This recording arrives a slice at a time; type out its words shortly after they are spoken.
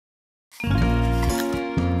Boogity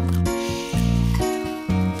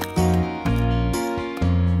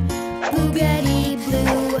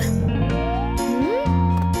blue.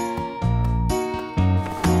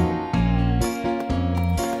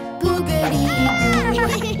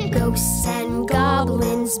 Boogity boo. Ghosts and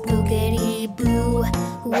goblins, boogity boo.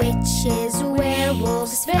 Witches,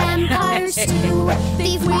 werewolves, vampires too.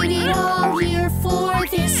 They've waited all year for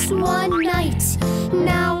this one night.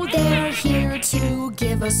 Now they're here to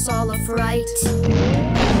give us all a fright.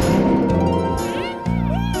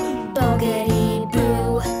 Boogity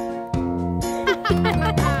boo.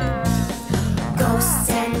 Ghosts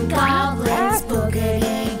and goblins,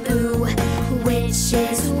 boogity boo.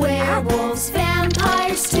 Witches, werewolves,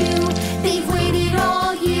 vampires too. They've waited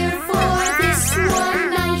all year for this one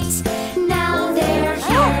night. Now they're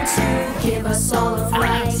here to give us all a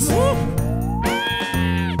fright.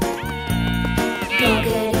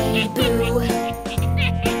 Boogity boo.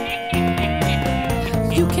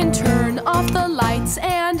 You can turn off the lights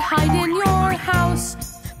and hide in your house.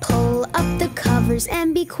 Pull up the covers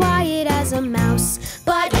and be quiet as a mouse.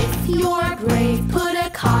 But if you're brave, put a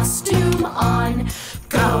costume on.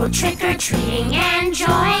 Go trick-or-treating and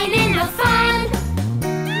join in the fun.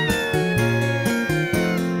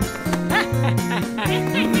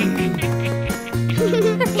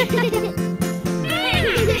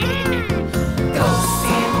 Ghosts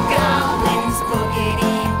and goblins,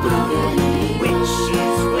 boogity boo.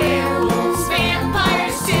 Witches, werewolves,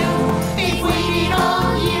 vampires too. They've waited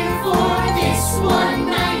all year for this one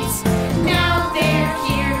night. Now they're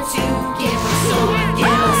here to give us all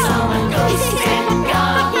a ghosts and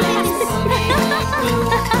goblins, boogity boo.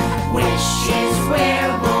 Wishes,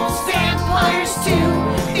 werewolves, vampires too.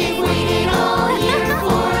 They've waited all year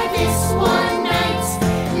for this one night.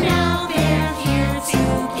 Now they're here to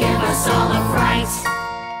give us all a fright.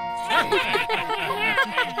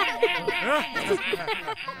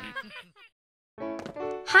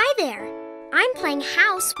 Hi there. I'm playing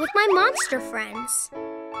house with my monster friends.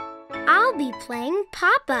 I'll be playing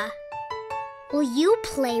Papa. Will you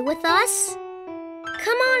play with us?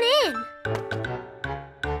 Come on in.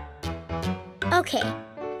 Okay,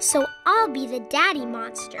 so I'll be the daddy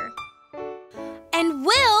monster. And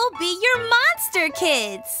we'll be your monster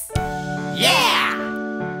kids. Yeah!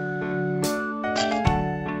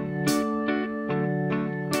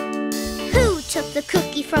 Who took the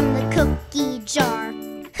cookie from the cookie jar?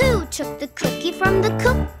 Who took the cookie from the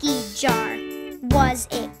cookie jar? Was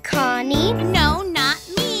it Connie? No, not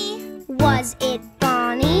me. Was it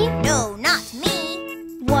Bonnie? No, not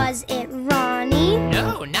me. Was it Ronnie?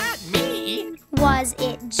 No, not me. Was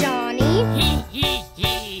it Johnny? Hee hee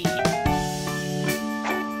hee.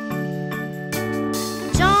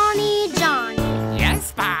 Johnny, Johnny.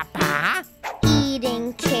 Yes, Papa.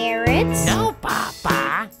 Eating carrots? No,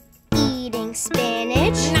 Papa. Eating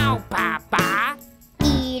spinach? No, Papa.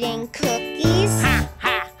 Eating cookies? Ha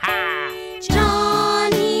ha ha.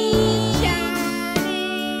 Johnny,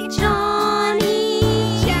 Johnny,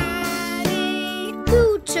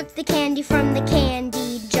 Who took the candy from the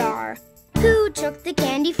candy jar? Who took the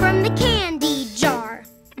candy from the candy jar?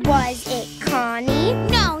 Was it Connie?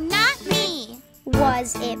 No, not me.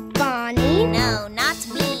 Was it Bonnie? No, not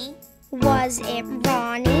me. Was it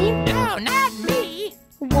Ronnie? No, not me.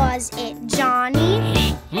 Was it Johnny?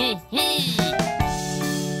 Hee hee hee.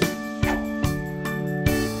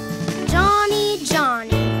 Johnny,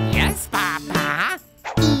 Johnny. Yes, Papa.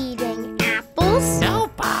 Eating apples? No,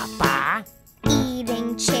 Papa.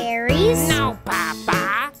 Eating cherries? No,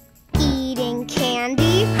 Papa. Eating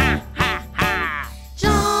candy? Ha ha ha.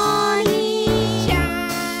 Johnny,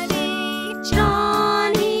 Johnny,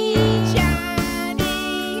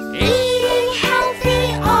 Eating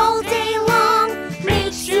healthy all day long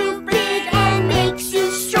makes you big and makes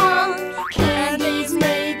you strong. Candies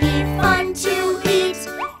may be fun to eat,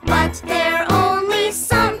 but they're only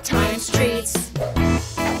sometimes treats.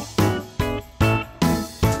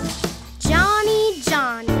 Johnny,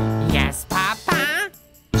 Johnny, Yes, Papa.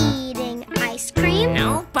 eating ice cream?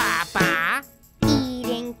 No, Papa.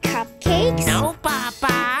 Eating cupcakes? No,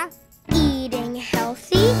 Papa. Eating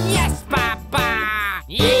healthy? Yes, Papa.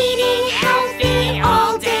 Eating healthy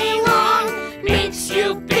all day long makes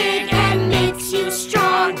you big and makes you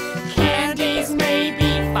strong. Candies may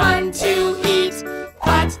be fun to eat,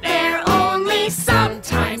 but they're only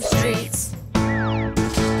sometimes treats.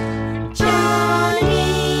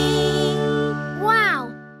 Johnny!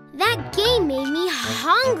 Wow, that game made me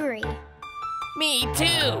hungry. Me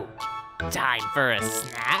too. Time for a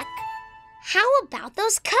snack? How about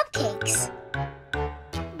those cupcakes?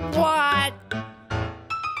 What?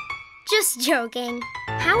 Just joking.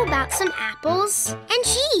 How about some apples and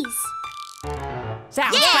cheese?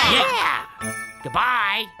 Sounds fun. Yeah.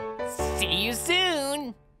 Goodbye. See you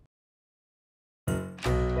soon.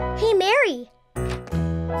 Hey, Mary.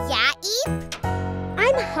 Yeah, Eve?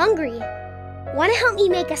 I'm hungry. Want to help me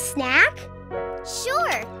make a snack?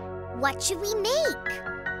 Sure. What should we make?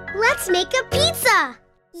 Let's make a pizza.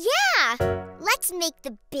 Yeah! Let's make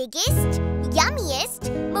the biggest, yummiest,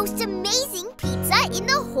 most amazing pizza in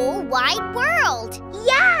the whole wide world.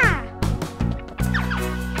 Yeah!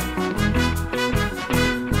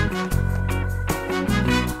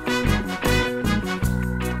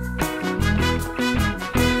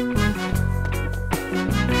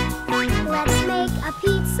 Let's make a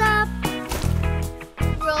pizza.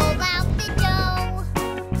 Roll out the dough.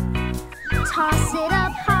 Toss it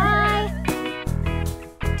up high.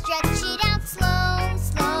 Stretch it out slow,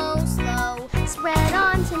 slow, slow. Spread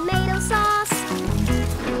on tomato sauce.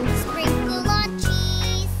 Sprinkle on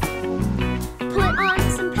cheese. Put on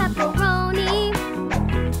some pepperoni.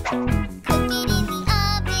 Cook it in the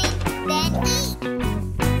oven, then eat.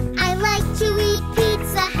 I like to eat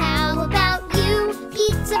pizza, how about you?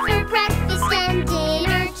 Pizza for breakfast and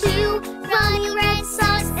dinner too. Runny red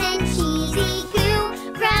sauce and cheesy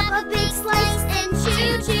goo. Grab a big slice and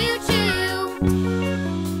chew, chew, chew.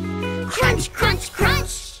 Crunch, crunch,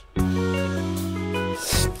 crunch.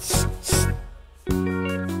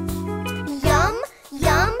 Yum,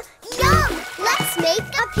 yum, yum. Let's make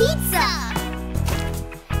a pizza.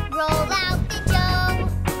 Roll out the dough.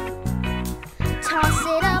 Toss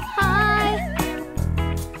it up high.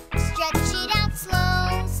 Stretch it out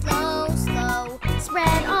slow, slow, slow.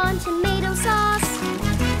 Spread on tomato sauce.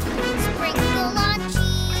 Sprinkle on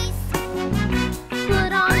cheese.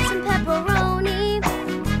 Put on some pepperoni.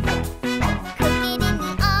 Cook it in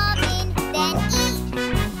the oven, then eat.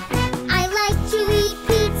 I like to eat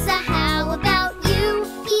pizza, how about you?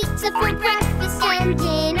 Pizza for breakfast and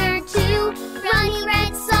dinner too. Runny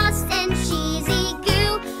red sauce and cheesy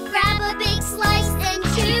goo. Grab a big slice and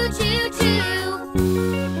chew, chew, chew.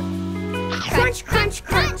 Crunch, crunch,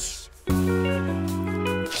 crunch.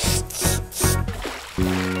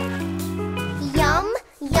 Yum,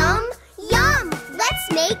 yum, yum. Let's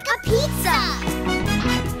make a pizza.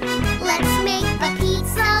 Let's make a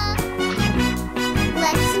pizza.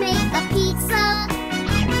 Let's make a pizza.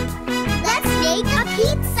 Let's make a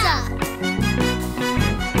pizza.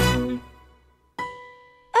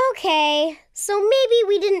 Okay, so maybe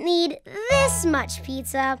we didn't need this much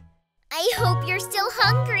pizza. I hope you're still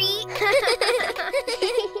hungry.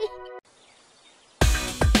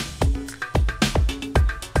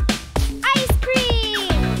 Ice cream!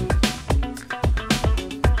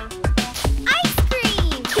 Ice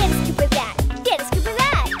cream! Get a scoop of that. Get a scoop of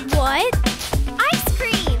that. What? Ice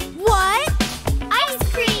cream! What? Ice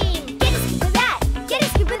cream! Get a scoop of that. Get a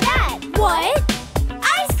scoop of that. What?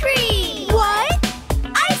 Ice cream! What?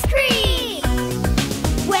 Ice cream!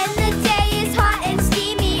 When the day is hot and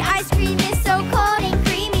steamy, ice cream is so cold and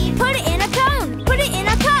creamy. Put it in a cone, put it in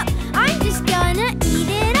a cup. I'm just gonna eat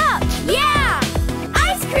it up. Yeah!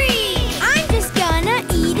 Ice cream! I'm just gonna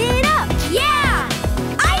eat it up. Yeah!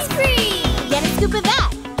 Ice cream! Get a scoop of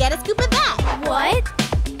that. Get a scoop of that. What?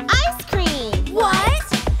 Ice cream! What?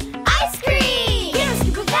 Ice cream! Get a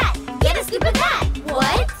scoop of that. Get a scoop of that.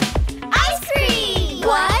 What? Ice cream!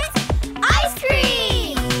 What? Ice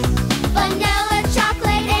cream! Vanilla,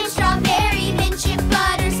 chocolate, and strawberry, mint chip,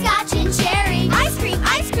 butterscotch, and cherry. Ice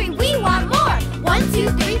cream, we want more. 1, 2,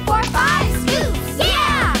 3, 4, 5 scoops.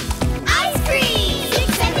 Yeah! Ice cream!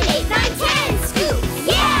 6, 7, 8, 9, 10 scoops.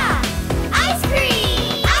 Yeah! Ice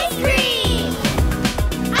cream! Ice cream!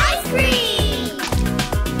 Ice cream!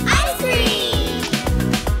 Ice cream!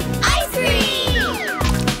 Ice cream!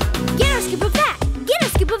 Get a scoop of that. Get a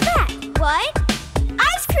scoop of that. What?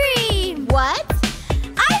 Ice cream. What?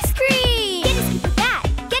 Ice cream. Get a scoop of that.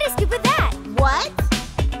 Get a scoop of that. What?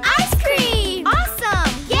 Ice cream. Awesome!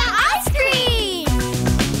 Yeah, ice cream!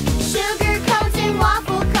 Sugar cones and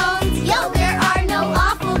waffle cones. Yo, there are no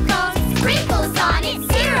awful cones. Sprinkles on it,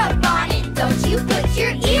 syrup on it. Don't you put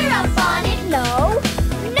your ear up on it. No.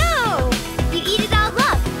 No! You eat it all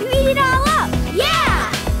up. You eat it all up.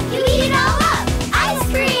 Yeah! You eat it all up. Ice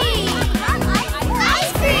cream!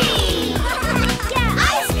 Ice cream! Yeah,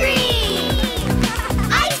 ice cream!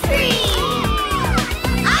 Ice cream!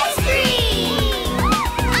 Ice cream!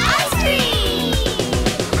 Ice cream!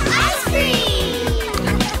 Ice cream!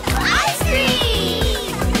 Ice cream!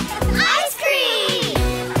 Ice cream!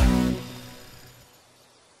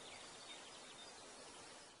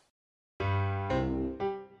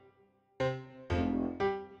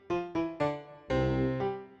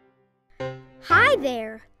 Hi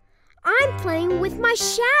there. I'm playing with my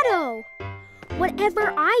shadow.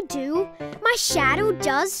 Whatever I do, my shadow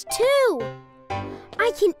does too.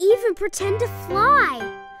 I can even pretend to fly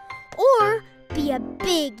or be a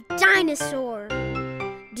big dinosaur.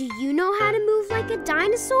 Do you know how to move like a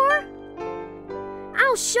dinosaur?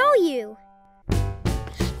 I'll show you.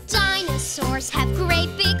 Dinosaurs have great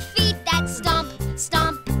big feet that stomp,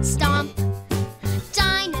 stomp, stomp.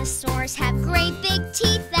 Dinosaurs have great big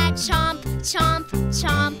teeth that chomp, chomp,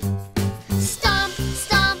 chomp. Stomp,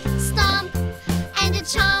 stomp, stomp, and a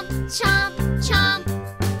chomp, chomp, chomp.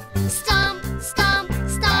 Stomp, stomp,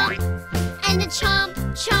 stomp, and a chomp,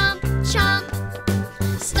 chomp, chomp.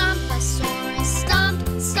 Stompasaurus, stomp,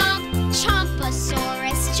 stomp.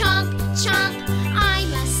 Chompasaurus, chomp, chomp.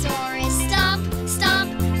 I'm a saurus, stomp,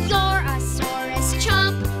 stomp. You're a saurus,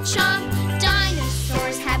 chomp, chomp.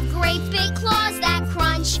 Dinosaurs have great big claws that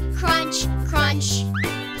crunch, crunch, crunch.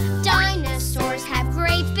 Dinosaurs have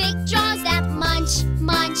great big jaws that munch,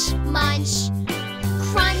 munch, munch.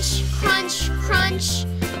 Crunch, crunch, crunch,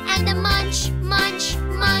 and a munch, munch,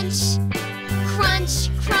 munch. Crunch,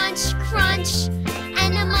 crunch, crunch,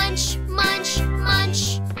 and a munch, munch,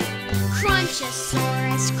 munch.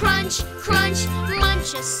 Crunchosaurus, crunch, crunch.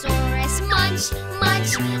 Munchosaurus, munch,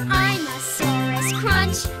 munch. I'm a saurus,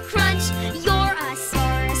 crunch, crunch. You're a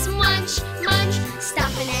saurus, munch, munch.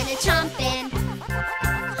 Stomping and a chomping,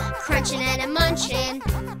 crunching and a munching.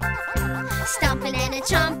 Stomping and a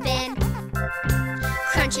chomping,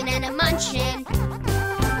 crunching and a munching.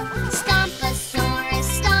 Stompasaurus,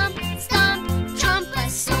 stomp, stomp.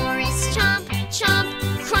 Chompasaurus, chomp, chomp.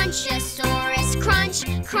 Crunchosaurus, crunch,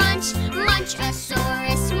 crunch.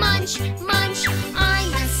 Munchosaurus, munch, munch.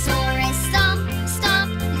 I'm a saurus, stomp,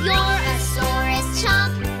 stomp. You're a saurus,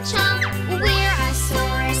 chomp, chomp. We're a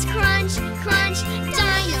saurus, crunch, crunch.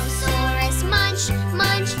 Dinosaurus, munch,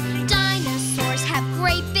 munch. Dinosaurs have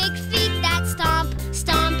great big feet that stomp,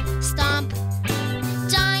 stomp, stomp.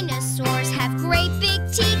 Dinosaurs have great big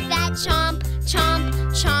teeth that chomp, chomp,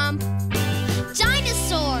 chomp.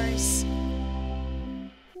 Dinosaurs!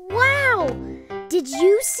 Wow! Did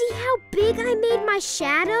you see how big I made my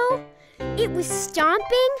shadow? It was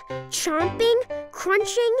stomping, chomping,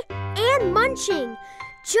 crunching, and munching,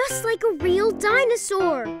 just like a real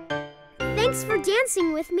dinosaur. Thanks for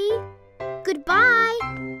dancing with me. Goodbye.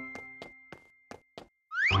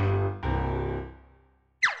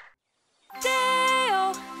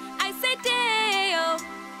 Day-o, I say day-o.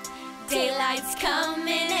 Daylight's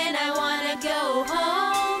coming and I wanna go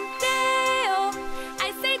home. Day-o,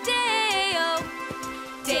 I say day-o.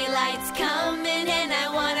 Daylight's coming and I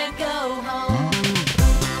wanna go home.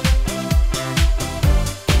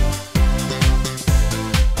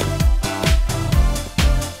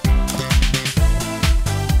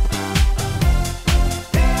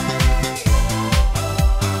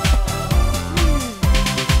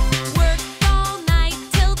 Work all night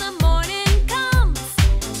till the morning comes.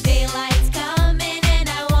 Daylight's coming and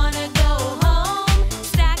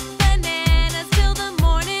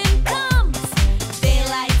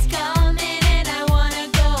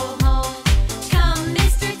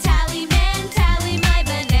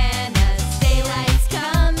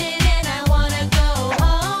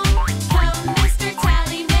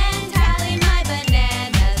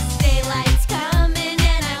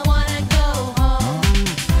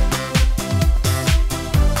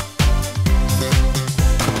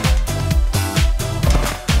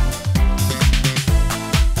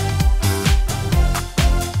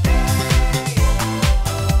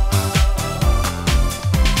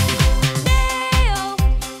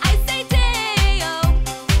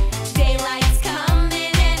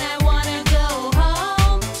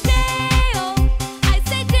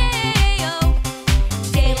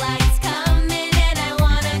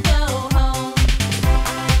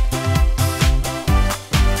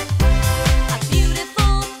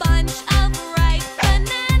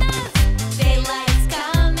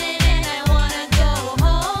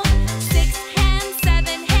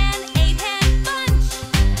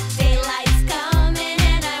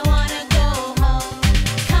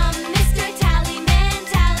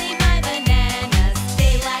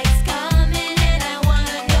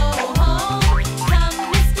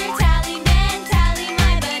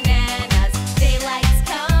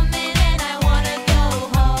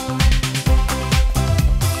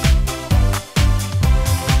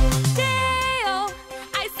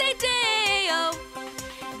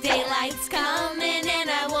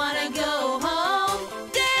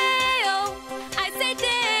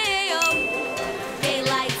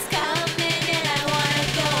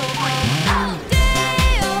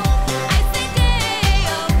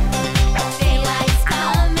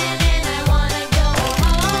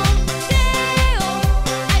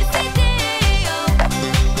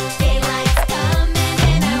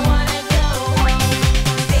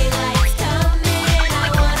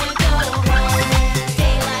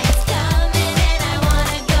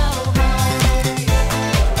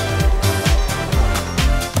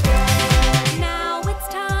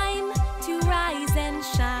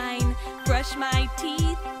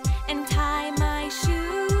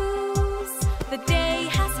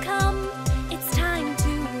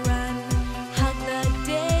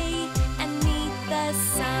the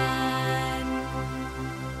sun.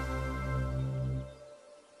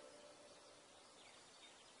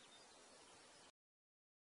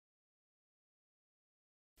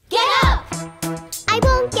 Get up! I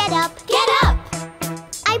won't get up. Get up!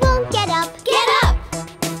 I won't get up. Get up!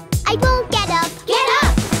 I won't get up. Get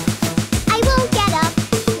up! I won't get up.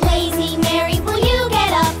 Lazy Mary, will you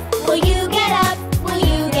get up? Will you get up? Will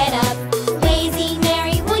you get up? Lazy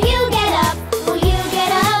Mary, will you get up? Will you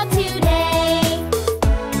get up today?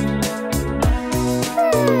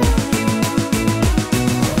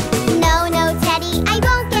 No, no, Teddy, I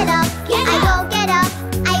won't get up. I won't get up.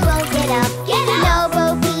 I won't get up. No, Bo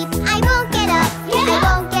Peep, I won't get up. I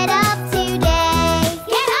won't get up today.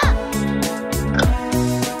 Get up!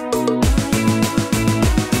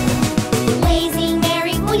 Lazy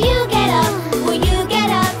Mary, will you get up? Will you get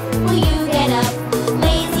up? Will you get up?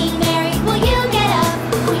 Lazy Mary, will you get up?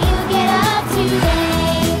 Will you get up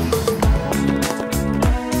today?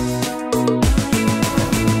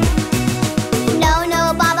 No, no,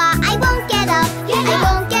 Baba, I won't get up. I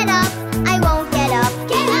won't get up. I won't get up.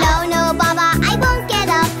 No, no, Baba, I won't get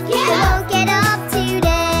up. I won't get up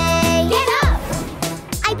today. Get up!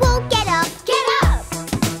 I won't get up. Get up!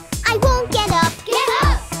 I won't get up. Get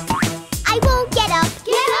up! I won't get up.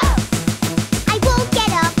 Get up! I won't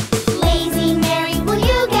get up. Lazy Mary, will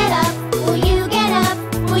you get up? Will you get up?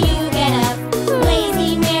 Will you get up?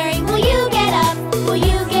 Lazy Mary, will you get up? Will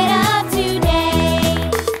you get up today?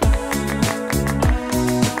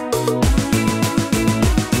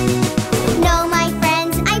 No, my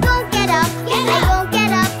friends, I won't get up. I won't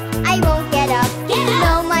get up. I won't get up.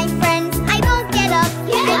 No, my friends, I won't get up.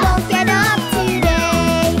 I won't get up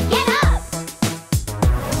today. Get up!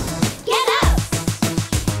 Get up!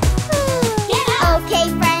 Get up! Okay,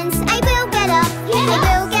 friends, I will get up. I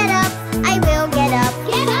will get up. I will get up.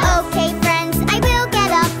 Okay, friends, I will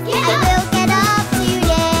get up. I will get up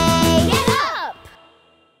today. Get up!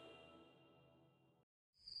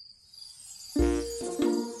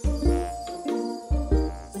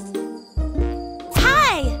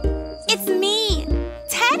 Hi! It's me,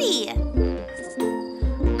 Teddy.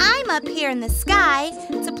 I'm up here in the sky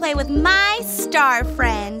to play with my star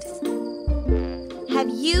friend. Have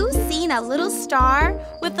you seen a little star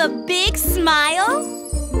with a big smile?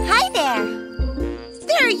 Hi there.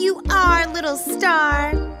 There you are, little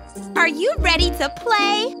star. Are you ready to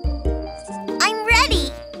play? I'm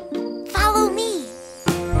ready. Follow me.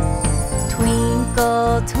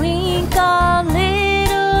 Twinkle, twinkle,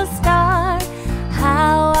 little star,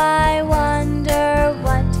 how I wonder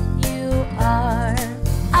what you are.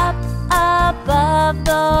 Up above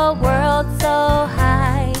the world so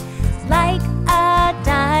high, like a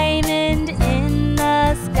diamond in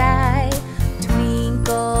the sky.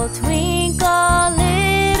 Twinkle, twinkle,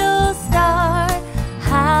 little star,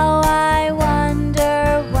 how I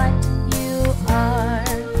wonder what you are.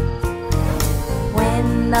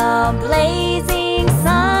 When the blazing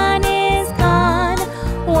sun is gone,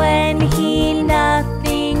 when he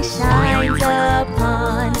nothing shines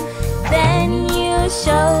upon, then you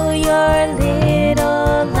show your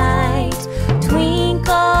little light.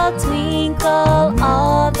 Twinkle, twinkle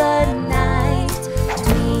all the night.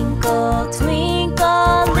 Twinkle,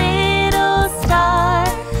 twinkle, little star,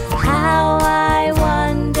 how I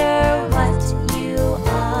wonder what you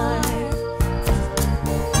are.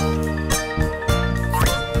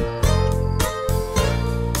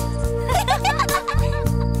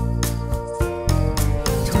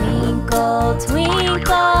 Twinkle,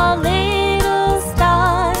 twinkle, little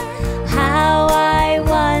star, how I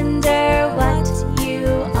wonder what you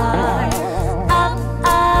are. Up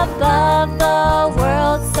above the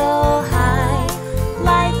world so high,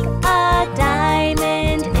 like a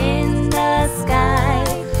diamond in the sky.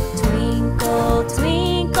 Twinkle,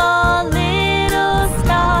 twinkle, little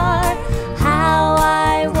star, how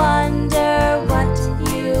I wonder what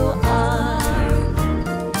you are.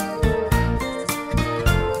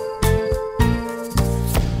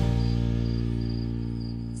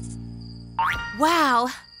 Wow,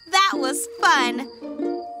 that was fun.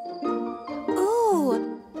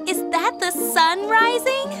 Ooh, is that the sun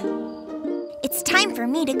rising? It's time for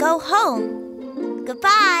me to go home.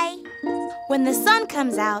 Goodbye. When the sun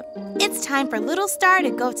comes out, it's time for little star to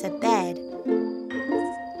go to bed.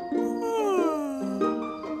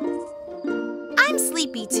 I'm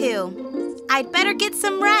sleepy too. I'd better get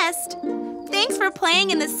some rest. Thanks for playing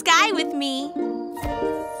in the sky with me.